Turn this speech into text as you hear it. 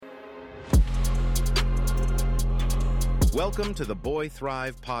Welcome to the Boy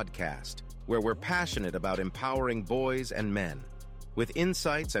Thrive podcast, where we're passionate about empowering boys and men. With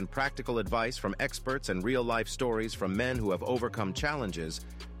insights and practical advice from experts and real-life stories from men who have overcome challenges,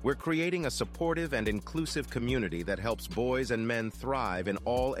 we're creating a supportive and inclusive community that helps boys and men thrive in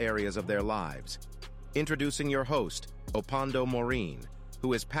all areas of their lives. Introducing your host, Opondo Maureen,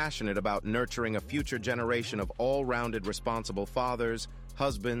 who is passionate about nurturing a future generation of all-rounded responsible fathers,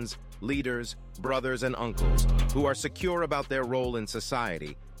 husbands, leaders, brothers, and uncles who are secure about their role in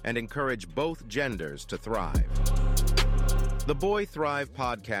society and encourage both genders to thrive. The Boy Thrive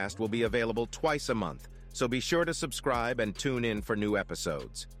podcast will be available twice a month, so be sure to subscribe and tune in for new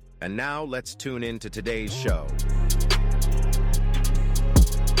episodes. And now let's tune in to today's show.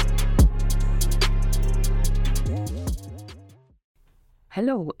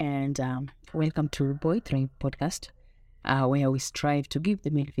 Hello and welcome to Boy Thrive podcast, where we strive to give the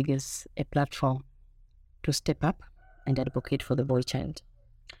male figures a platform to step up and advocate for the boy child.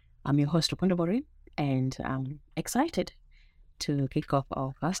 I'm your host, Opondo Maureen, and I'm excited to kick off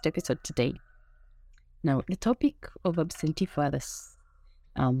our first episode today. Now, the topic of absentee fathers,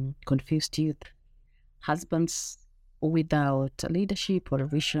 confused youth, husbands without leadership or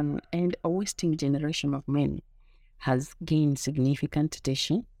vision, and a wasting generation of men has gained significant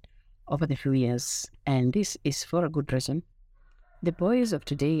attention over the few years, and this is for a good reason. The boys of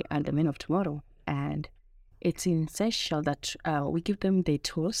today are the men of tomorrow, and it's essential that we give them the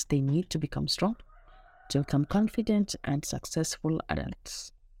tools they need to become strong, to become confident and successful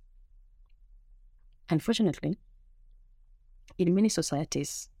adults. Unfortunately, in many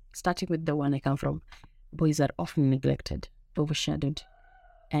societies, starting with the one I come from, boys are often neglected, overshadowed,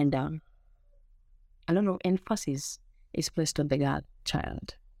 and a lot of emphasis is placed on the girl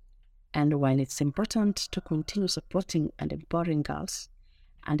child. And while it's important to continue supporting and empowering girls,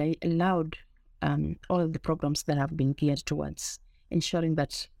 and I allowed all of the programs that have been geared towards ensuring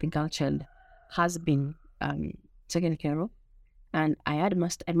that the girl child has been taken care of, and I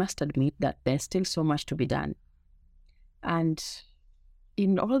must admit that there's still so much to be done. And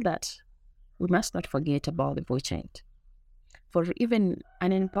in all that, we must not forget about the boy child. For even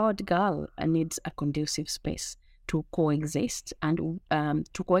an empowered girl needs a conducive space to coexist and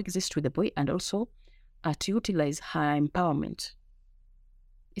to coexist with the boy, and also to utilize her empowerment.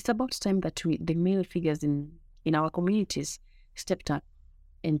 It's about time that the male figures in our communities stepped up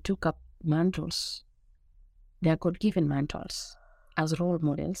and took up mantles, their God-given mantles, as role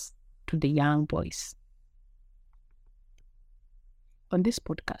models to the young boys. On this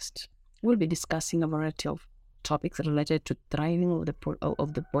podcast, we'll be discussing a variety of topics related to thriving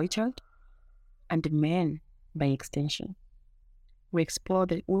of the boy child and the men by extension. We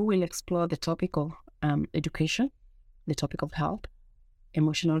will explore the topic of education, the topic of health,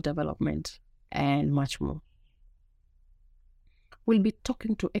 emotional development, and much more. We'll be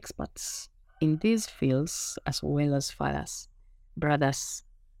talking to experts in these fields, as well as fathers, brothers,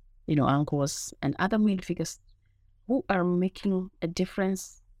 uncles, and other male figures who are making a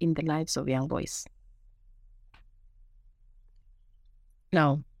difference in the lives of young boys.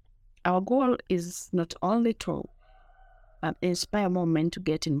 Now, our goal is not only to inspire more men to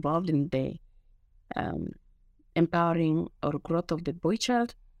get involved in the empowering or growth of the boy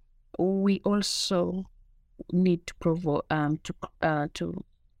child. We also need to provoke.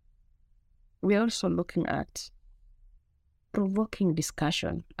 We're also looking at provoking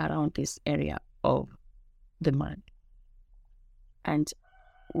discussion around this area of the man, and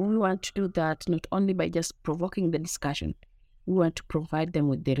we want to do that not only by just provoking the discussion. We want to provide them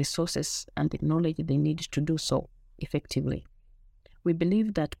with the resources and the knowledge they need to do so effectively. We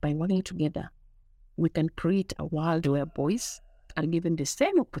believe that by working together, we can create a world where boys are given the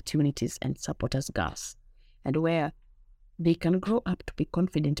same opportunities and support as girls, and where they can grow up to be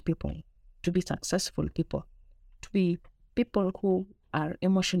confident people, to be successful people, to be people who are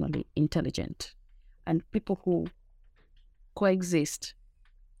emotionally intelligent, and people who coexist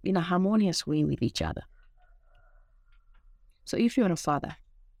in a harmonious way with each other. So if you're a father,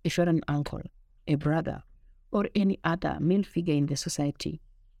 if you're an uncle, a brother, or any other male figure in the society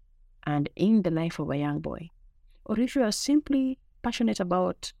and in the life of a young boy, or if you are simply passionate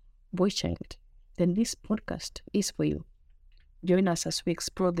about boy child, then this podcast is for you. Join us as we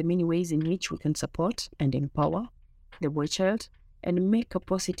explore the many ways in which we can support and empower the boy child and make a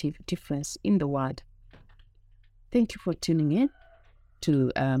positive difference in the world. Thank you for tuning in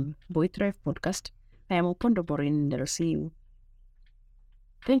to Boy Thrive podcast. I am Opondo Maureen, and I'll see you.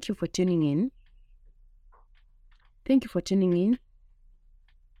 Thank you for tuning in. Thank you for tuning in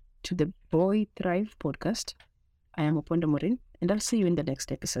to the Boy Thrive podcast. I am Opondo Maureen, and I'll see you in the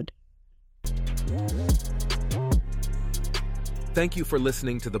next episode. Thank you for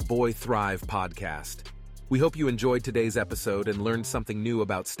listening to the Boy Thrive podcast. We hope you enjoyed today's episode and learned something new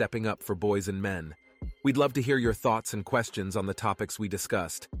about stepping up for boys and men. We'd love to hear your thoughts and questions on the topics we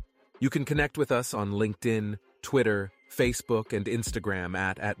discussed. You can connect with us on LinkedIn, Twitter, Facebook, and Instagram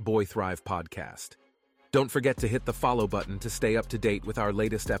at Boy Thrive Podcast. Don't forget to hit the follow button to stay up to date with our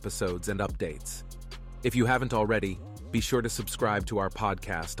latest episodes and updates. If you haven't already, be sure to subscribe to our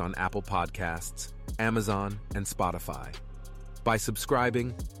podcast on Apple Podcasts, Amazon, and Spotify. By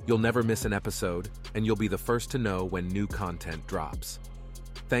subscribing, you'll never miss an episode, and you'll be the first to know when new content drops.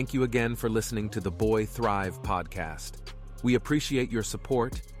 Thank you again for listening to the Boy Thrive podcast. We appreciate your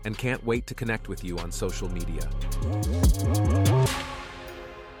support and can't wait to connect with you on social media.